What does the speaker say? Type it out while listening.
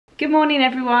Good morning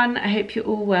everyone, I hope you're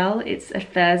all well. It's a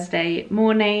Thursday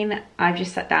morning. I've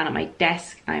just sat down at my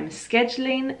desk. I'm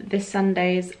scheduling this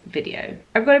Sunday's video.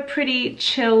 I've got a pretty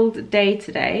chilled day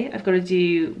today. I've got to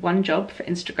do one job for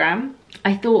Instagram.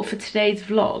 I thought for today's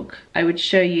vlog, I would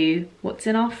show you what's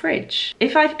in our fridge.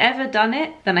 If I've ever done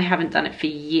it, then I haven't done it for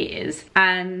years.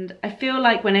 And I feel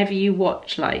like whenever you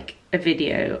watch like a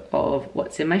video of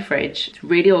what's in my fridge, it's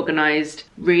really organized,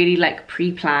 really like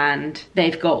pre-planned.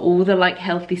 They've got all the like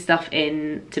healthy stuff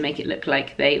in to make it look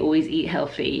like they always eat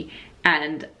healthy.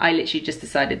 And I literally just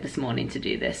decided this morning to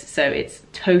do this. So it's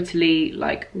totally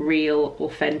like real,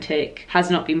 authentic,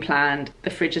 has not been planned. The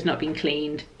fridge has not been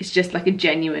cleaned. It's just like a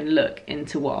genuine look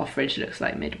into what our fridge looks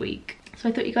like midweek. So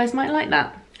I thought you guys might like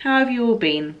that. How have you all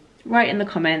been? Write in the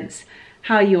comments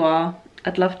how you are.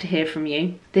 I'd love to hear from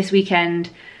you. This weekend,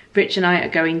 Rich and I are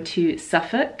going to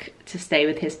Suffolk to stay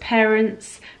with his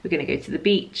parents. We're gonna go to the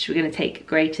beach. We're gonna take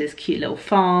Gray to this cute little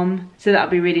farm. So that'll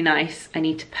be really nice. I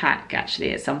need to pack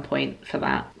actually at some point for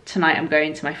that. Tonight I'm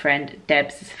going to my friend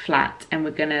Deb's flat and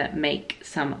we're gonna make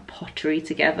some pottery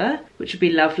together, which would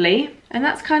be lovely. And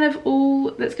that's kind of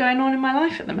all that's going on in my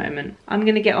life at the moment. I'm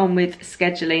gonna get on with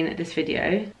scheduling this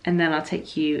video and then I'll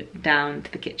take you down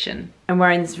to the kitchen. I'm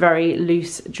wearing this very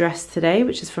loose dress today,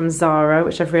 which is from Zara,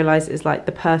 which I've realized is like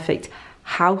the perfect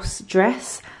house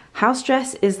dress. House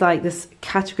dress is like this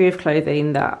category of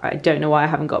clothing that I don't know why I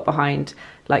haven't got behind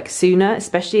like sooner,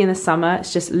 especially in the summer.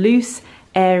 It's just loose,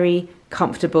 airy,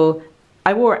 comfortable.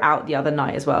 I wore it out the other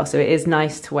night as well, so it is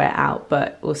nice to wear out,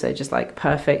 but also just like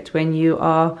perfect when you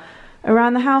are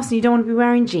around the house and you don't want to be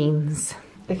wearing jeans.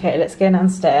 Okay, let's go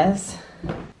downstairs.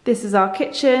 This is our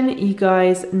kitchen. You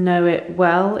guys know it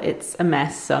well. It's a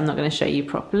mess, so I'm not going to show you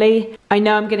properly. I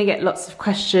know I'm going to get lots of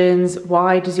questions.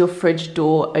 Why does your fridge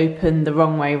door open the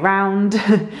wrong way round?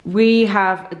 We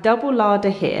have a double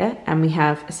larder here and we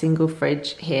have a single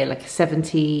fridge here, like a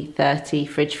 70-30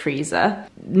 fridge freezer.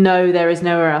 No, there is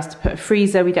nowhere else to put a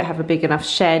freezer. We don't have a big enough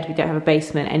shed. We don't have a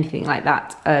basement, anything like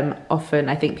that. Often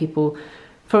I think people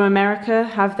from America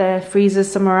have their freezers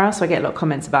somewhere else, so I get a lot of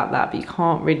comments about that, but you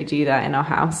can't really do that in our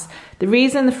house. The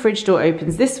reason the fridge door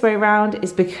opens this way around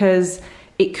is because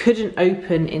it couldn't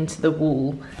open into the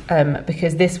wall,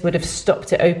 because this would have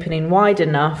stopped it opening wide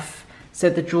enough so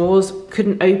the drawers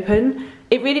couldn't open.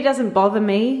 It really doesn't bother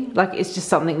me, like it's just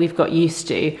something we've got used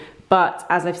to. But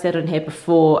as I've said on here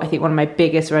before, I think one of my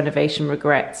biggest renovation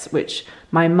regrets, which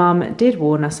my mum did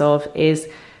warn us of, is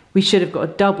we should have got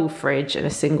a double fridge and a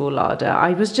single larder.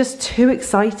 I was just too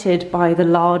excited by the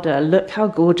larder. Look how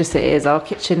gorgeous it is. Our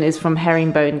kitchen is from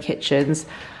Herringbone Kitchens.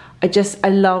 I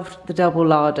loved the double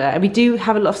larder. And we do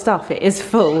have a lot of stuff. It is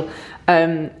full.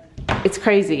 It's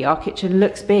crazy. Our kitchen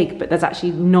looks big, but there's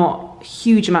actually not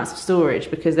huge amounts of storage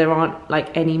because there aren't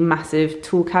like any massive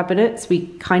tool cabinets. We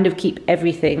kind of keep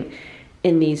everything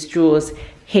in these drawers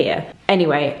here.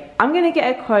 Anyway, I'm gonna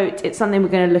get a quote. It's something we're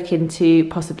gonna look into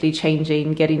possibly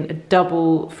changing, getting a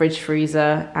double fridge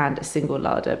freezer and a single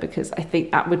larder, because I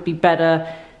think that would be better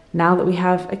now that we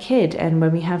have a kid and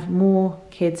when we have more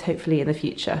kids hopefully in the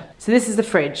future. So this is the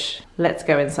fridge. Let's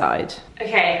go inside.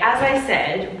 Okay, as I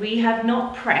said, we have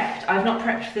not prepped. I've not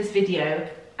prepped for this video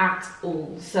at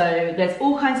all. So there's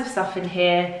all kinds of stuff in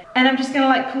here and I'm just gonna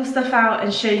like pull stuff out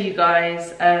and show you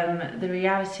guys the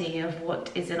reality of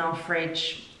what is in our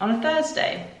fridge on a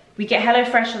Thursday. We get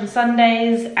HelloFresh on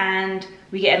Sundays and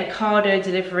we get an Ocado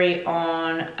delivery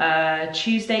on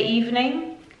Tuesday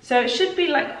evening. So it should be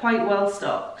like quite well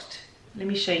stocked. Let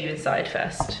me show you inside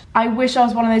first. I wish I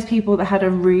was one of those people that had a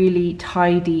really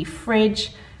tidy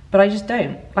fridge, but I just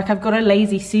don't. Like I've got a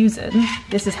lazy Susan,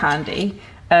 this is handy.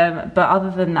 But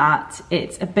other than that,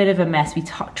 it's a bit of a mess. We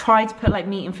tried to put like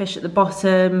meat and fish at the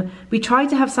bottom. We tried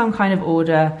to have some kind of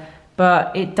order,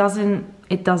 but it doesn't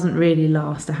really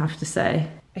last, I have to say.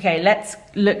 Okay, let's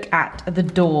look at the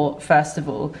door first of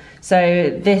all.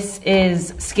 So this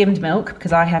is skimmed milk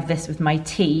because I have this with my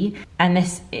tea, and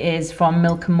this is from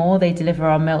Milk and More. They deliver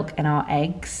our milk and our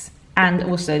eggs, and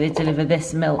also they deliver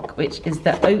this milk, which is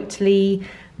the Oatly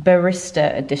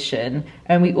Barista edition,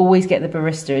 and we always get the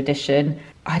Barista edition.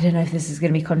 I don't know if this is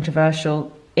going to be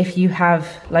controversial. If you have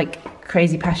like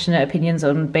crazy passionate opinions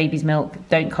on baby's milk,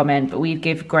 don't comment, but we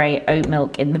give Gray oat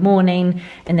milk in the morning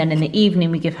and then in the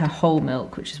evening we give her whole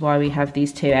milk, which is why we have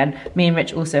these two. And me and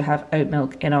Rich also have oat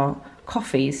milk in our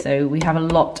coffee, so we have a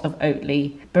lot of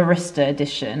Oatly Barista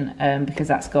edition because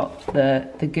that's got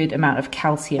the good amount of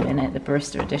calcium in it, the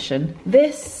Barista edition.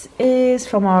 This is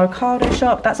from our Ocado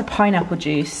shop. That's a pineapple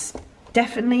juice.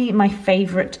 Definitely my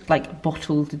favorite like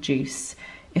bottled juice.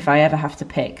 if I ever have to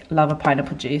pick. Love a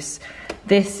pineapple juice.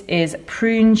 This is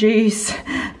prune juice.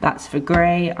 That's for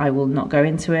Gray. I will not go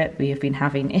into it. We have been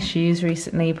having issues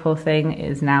recently. Poor thing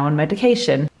is now on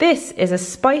medication. This is a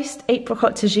spiced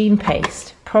apricot tagine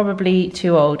paste. Probably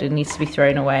too old and needs to be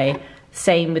thrown away.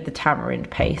 Same with the tamarind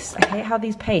paste. I hate how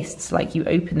these pastes, like you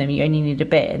open them, you only need a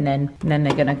bit and then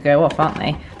they're gonna go off, aren't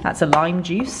they? That's a lime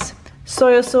juice.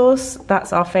 Soy sauce,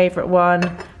 that's our favorite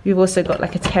one. We've also got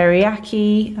like a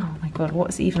teriyaki. Oh my God,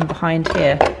 what's even behind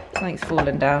here? Something's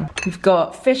fallen down. We've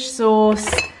got fish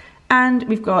sauce and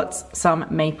we've got some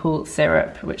maple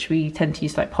syrup, which we tend to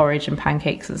use like porridge and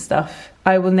pancakes and stuff.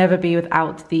 I will never be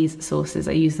without these sauces.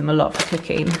 I use them a lot for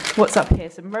cooking. What's up here?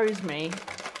 Some rosemary.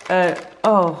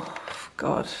 Oh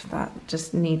God, that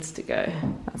just needs to go.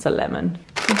 That's a lemon.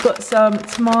 We've got some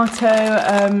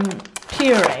tomato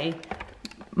puree,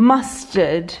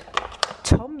 mustard,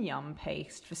 tom yum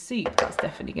paste for soup. That's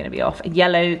definitely going to be off. A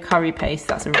yellow curry paste.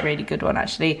 That's a really good one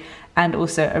actually. And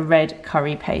also a red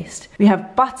curry paste. We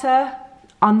have butter,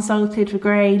 unsalted for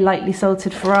Gray, lightly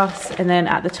salted for us. And then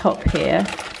at the top here,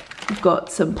 we've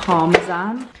got some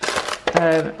parmesan.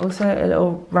 Also a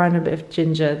little random bit of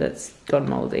ginger that's gone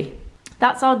mouldy.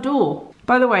 That's our door.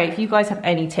 By the way, if you guys have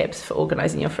any tips for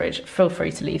organising your fridge, feel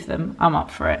free to leave them. I'm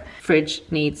up for it. Fridge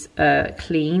needs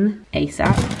clean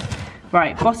ASAP.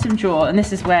 Right, bottom drawer, and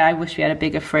this is where I wish we had a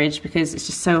bigger fridge because it's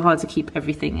just so hard to keep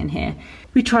everything in here.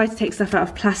 We try to take stuff out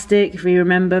of plastic, if we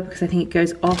remember, because I think it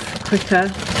goes off quicker.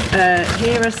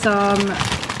 Here are some,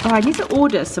 I need to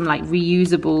order some like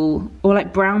reusable, or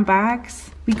like brown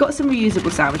bags. We got some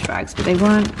reusable sandwich bags, but they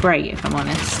weren't great if I'm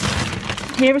honest.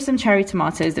 Here are some cherry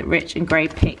tomatoes that Rich and Gray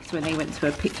picked when they went to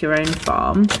a pick your own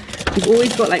farm. We've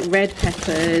always got like red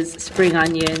peppers, spring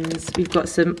onions. We've got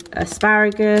some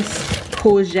asparagus,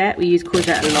 courgette. We use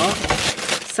courgette a lot.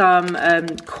 Some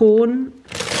corn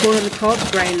on the cob.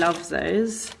 Gray loves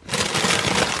those.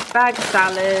 Bag of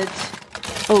salad.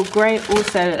 Oh, Gray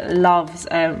also loves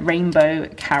rainbow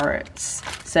carrots.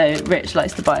 So Rich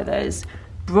likes to buy those.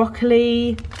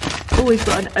 Broccoli. Oh, we've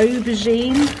got an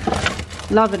aubergine.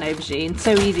 Love an aubergine,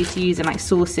 so easy to use in like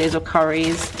sauces or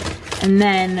curries. And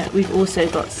then we've also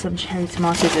got some cherry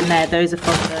tomatoes in there. Those are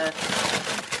from the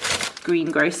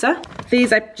greengrocer.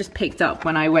 These I just picked up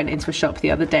when I went into a shop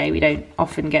the other day. We don't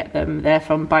often get them. They're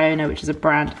from Biona, which is a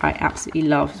brand I absolutely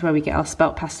love. It's where we get our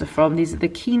spelt pasta from. These are the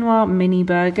quinoa mini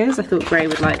burgers. I thought Gray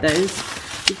would like those.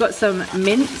 We've got some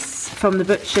mince from the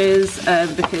butcher's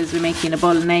because we're making a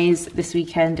bolognese this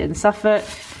weekend in Suffolk.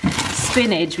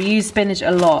 Spinach, we use spinach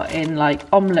a lot in like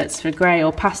omelettes for Gray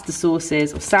or pasta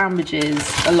sauces or sandwiches.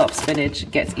 A lot of spinach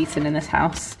gets eaten in this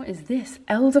house. What is this?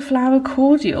 Elderflower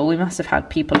cordial. We must have had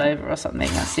people over or something.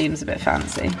 That seems a bit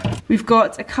fancy. We've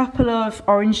got a couple of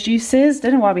orange juices.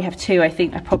 Don't know why we have two. I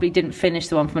think I probably didn't finish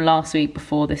the one from last week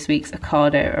before this week's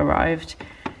Ocado arrived.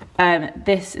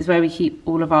 This is where we keep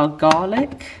all of our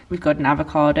garlic. We've got an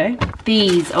avocado.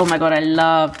 These, oh my God, I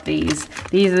love these.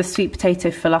 These are the sweet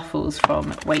potato falafels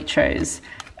from Waitrose.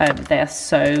 They are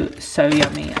so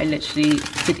yummy. I literally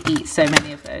could eat so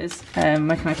many of those. Where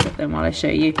can I put them while I show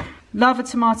you? Love a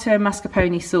tomato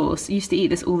mascarpone sauce. I used to eat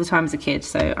this all the time as a kid,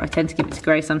 so I tend to give it to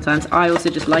Gray sometimes. I also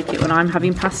just like it when I'm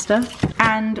having pasta.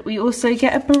 And we also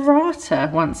get a burrata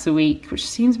once a week, which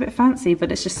seems a bit fancy, but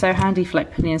it's just so handy for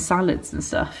like putting in salads and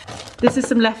stuff. This is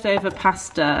some leftover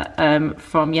pasta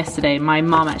from yesterday. My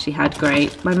mum actually had Gray.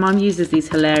 My mum uses these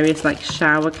hilarious like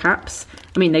shower caps.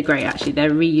 I mean, they're great actually,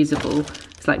 they're reusable.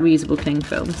 It's like reusable cling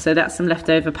film. So that's some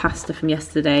leftover pasta from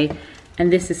yesterday.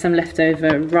 And this is some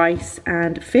leftover rice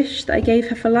and fish that I gave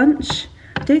her for lunch.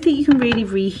 I don't think you can really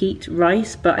reheat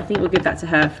rice, but I think we'll give that to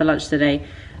her for lunch today.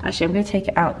 Actually, I'm going to take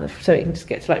it out so it can just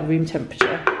get to like room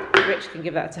temperature. Rich can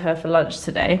give that to her for lunch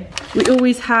today. We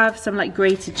always have some like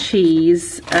grated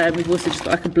cheese. We've also just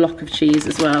got like a block of cheese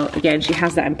as well. Again, she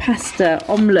has that in pasta,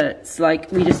 omelettes,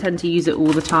 like we just tend to use it all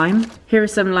the time. Here are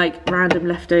some like random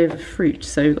leftover fruit.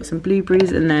 So we've got some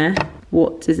blueberries in there.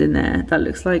 What is in there? That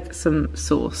looks like some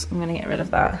sauce. I'm gonna get rid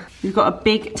of that. We've got a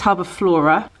big tub of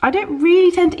flora. I don't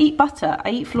really tend to eat butter. I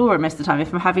eat flora most of the time.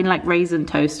 If I'm having like raisin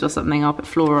toast or something, I'll put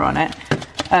flora on it.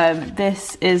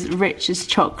 This is Rich's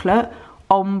chocolate.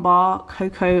 Ombar,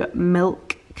 cocoa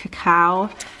milk, cacao.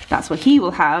 That's what he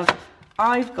will have.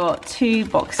 I've got 2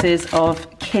 boxes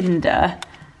of Kinder.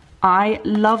 I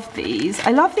love these.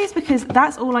 I love these because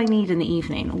that's all I need in the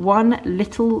evening. One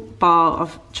little bar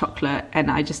of chocolate and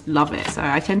I just love it. So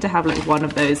I tend to have like one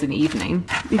of those in the evening.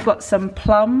 We've got some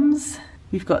plums.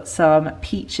 We've got some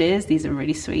peaches. These are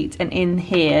really sweet. And in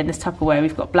here, in this Tupperware,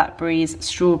 we've got blackberries,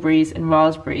 strawberries and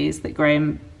raspberries that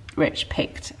Graham Rich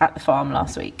picked at the farm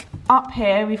last week. Up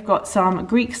here we've got some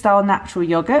Greek style natural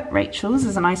yogurt. Rachel's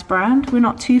is a nice brand. We're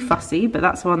not too fussy, but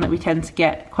that's one that we tend to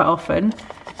get quite often.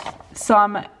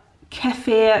 Some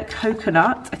kefir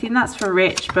coconut. I think that's for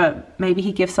Rich, but maybe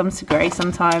he gives some to Gray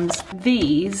sometimes.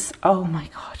 These, oh my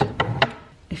God.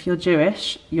 If you're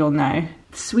Jewish, you'll know.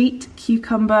 Sweet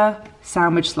cucumber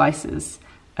sandwich slices.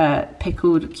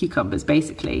 Pickled cucumbers,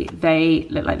 basically. They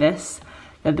look like this.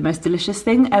 They're the most delicious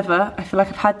thing ever. I feel like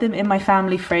I've had them in my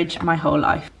family fridge my whole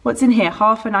life. What's in here?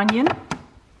 Half an onion,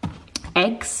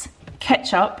 eggs,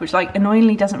 ketchup, which like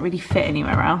annoyingly doesn't really fit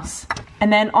anywhere else.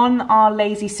 And then on our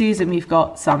Lazy Susan, we've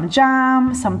got some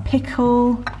jam, some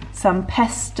pickle, some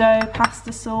pesto,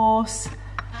 pasta sauce,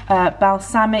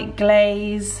 balsamic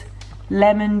glaze,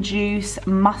 lemon juice,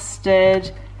 mustard.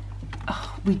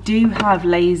 Oh, we do have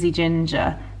lazy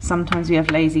ginger. Sometimes we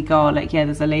have lazy garlic. Yeah,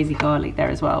 there's a lazy garlic there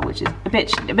as well, which is a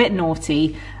bit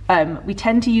naughty. We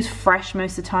tend to use fresh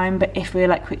most of the time, but if we're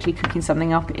like quickly cooking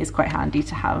something up, it is quite handy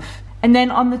to have. And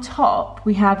then on the top,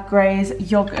 we have Gray's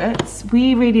yogurts.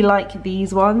 We really like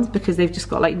these ones because they've just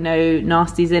got like no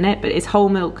nasties in it, but it's whole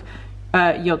milk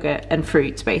yogurt and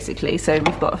fruit basically. So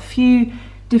we've got a few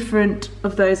different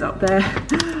of those up there.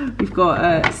 We've got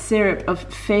a syrup of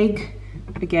fig.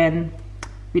 Again,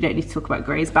 we don't need to talk about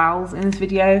Gray's bowels in this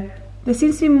video. There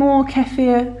seems to be more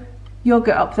kefir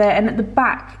yogurt up there, and at the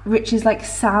back, Rich's like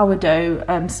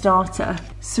sourdough starter.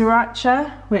 Sriracha,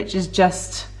 which is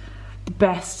just the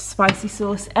best spicy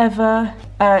sauce ever.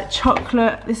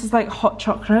 Chocolate, this is like hot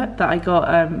chocolate that I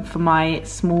got for my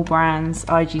small brands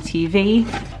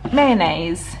IGTV.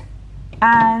 Mayonnaise,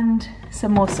 and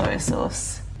some more soy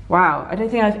sauce. Wow, I don't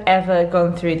think I've ever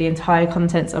gone through the entire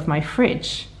contents of my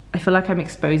fridge. I feel like I'm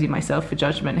exposing myself for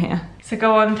judgment here. So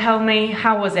go on, tell me,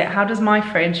 how was it? How does my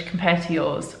fridge compare to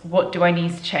yours? What do I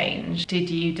need to change? Did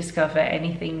you discover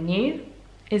anything new?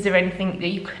 Is there anything that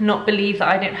you cannot believe that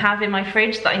I don't have in my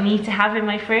fridge that I need to have in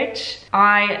my fridge?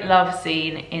 I love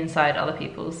seeing inside other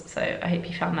people's, so I hope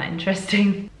you found that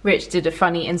interesting. Rich did a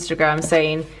funny Instagram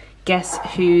saying, guess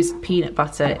whose peanut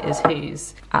butter is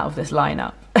whose out of this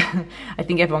lineup. I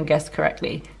think everyone guessed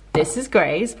correctly. This is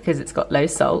Gray's because it's got low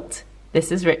salt. This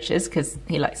is Rich's because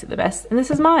he likes it the best. And this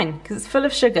is mine because it's full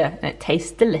of sugar and it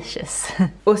tastes delicious.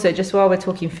 Also, just while we're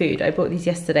talking food, I bought these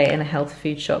yesterday in a health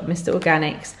food shop. Mr.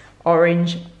 Organic's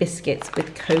orange biscuits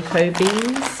with cocoa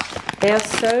beans. They are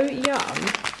so yum.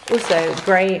 Also,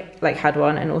 Gray like had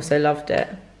one and also loved it.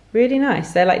 Really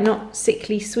nice. They're like not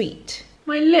sickly sweet.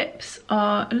 My lips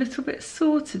are a little bit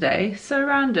sore today. So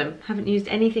random. Haven't used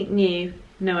anything new.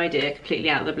 No idea, completely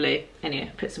out of the blue.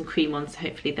 Anyway, put some cream on so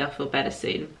hopefully they'll feel better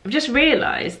soon. I've just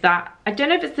realised that, I don't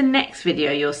know if it's the next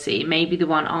video you'll see, maybe the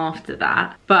one after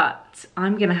that, but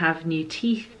I'm gonna have new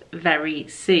teeth very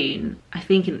soon. I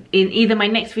think in either my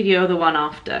next video or the one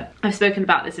after. I've spoken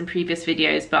about this in previous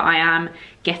videos, but I am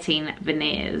getting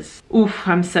veneers. Oof,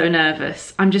 I'm so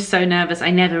nervous. I'm just so nervous.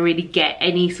 I never really get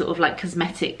any sort of like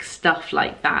cosmetic stuff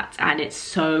like that, and it's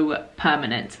so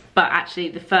permanent. But actually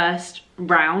the first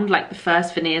round, like the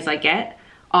first veneers I get,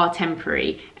 are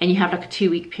temporary, and you have like a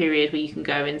 2-week period where you can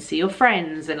go and see your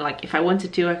friends, and like if I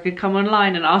wanted to I could come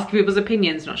online and ask people's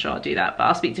opinions. Not sure I'll do that, but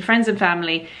I'll speak to friends and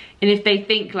family, and if they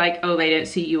think like, oh, they don't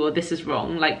see you or this is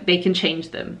wrong, like they can change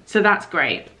them. So that's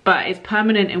great, but it's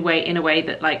permanent in a way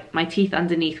that like my teeth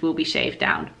underneath will be shaved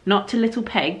down, not to little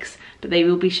pegs, but they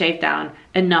will be shaved down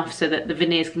enough so that the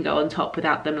veneers can go on top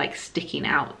without them like sticking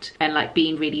out and like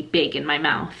being really big in my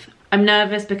mouth. I'm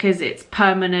nervous because it's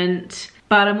permanent,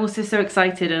 but I'm also so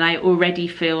excited, and I already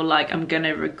feel like I'm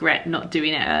gonna regret not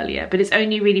doing it earlier. But it's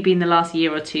only really been the last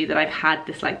year or two that I've had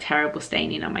this like terrible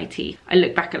staining on my teeth. I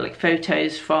look back at like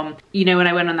photos from, you know, when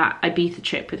I went on that Ibiza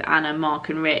trip with Anna, Mark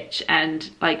and Rich, and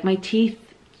like my teeth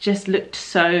just looked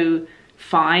so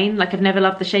fine. Like I've never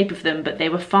loved the shape of them, but they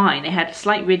were fine. They had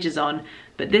slight ridges on,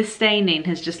 but this staining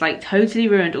has just like totally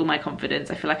ruined all my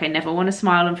confidence. I feel like I never want to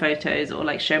smile on photos or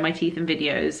like show my teeth in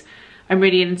videos. I'm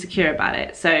really insecure about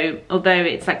it. So although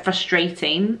it's like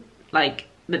frustrating, like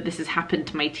that this has happened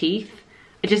to my teeth,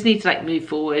 I just need to like move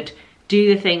forward,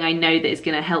 do the thing I know that is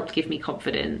gonna help give me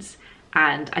confidence.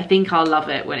 And I think I'll love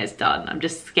it when it's done. I'm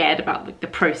just scared about like the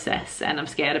process, and I'm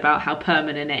scared about how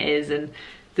permanent it is, and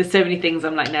there's so many things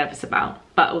I'm like nervous about,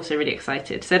 but also really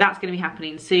excited. So that's gonna be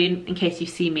happening soon. In case you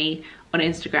see me on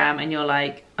Instagram and you're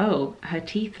like, oh, her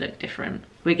teeth look different.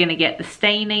 We're gonna get the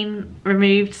staining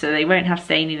removed so they won't have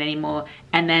staining anymore.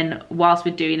 And then whilst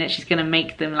we're doing it, she's gonna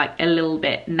make them like a little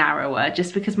bit narrower,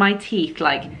 just because my teeth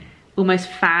like almost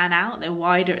fan out. They're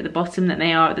wider at the bottom than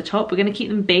they are at the top. We're gonna keep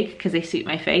them big because they suit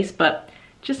my face, but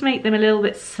just make them a little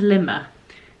bit slimmer,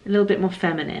 a little bit more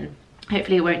feminine.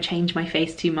 Hopefully it won't change my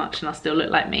face too much and I'll still look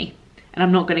like me. And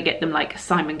I'm not going to get them like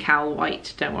Simon Cowell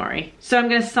white, don't worry. So I'm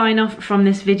going to sign off from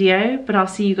this video, but I'll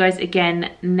see you guys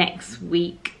again next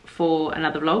week for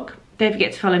another vlog. Don't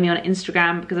forget to follow me on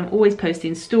Instagram because I'm always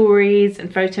posting stories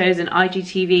and photos and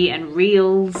IGTV and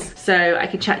reels. So I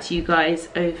can chat to you guys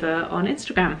over on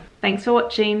Instagram. Thanks for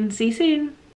watching. See you soon.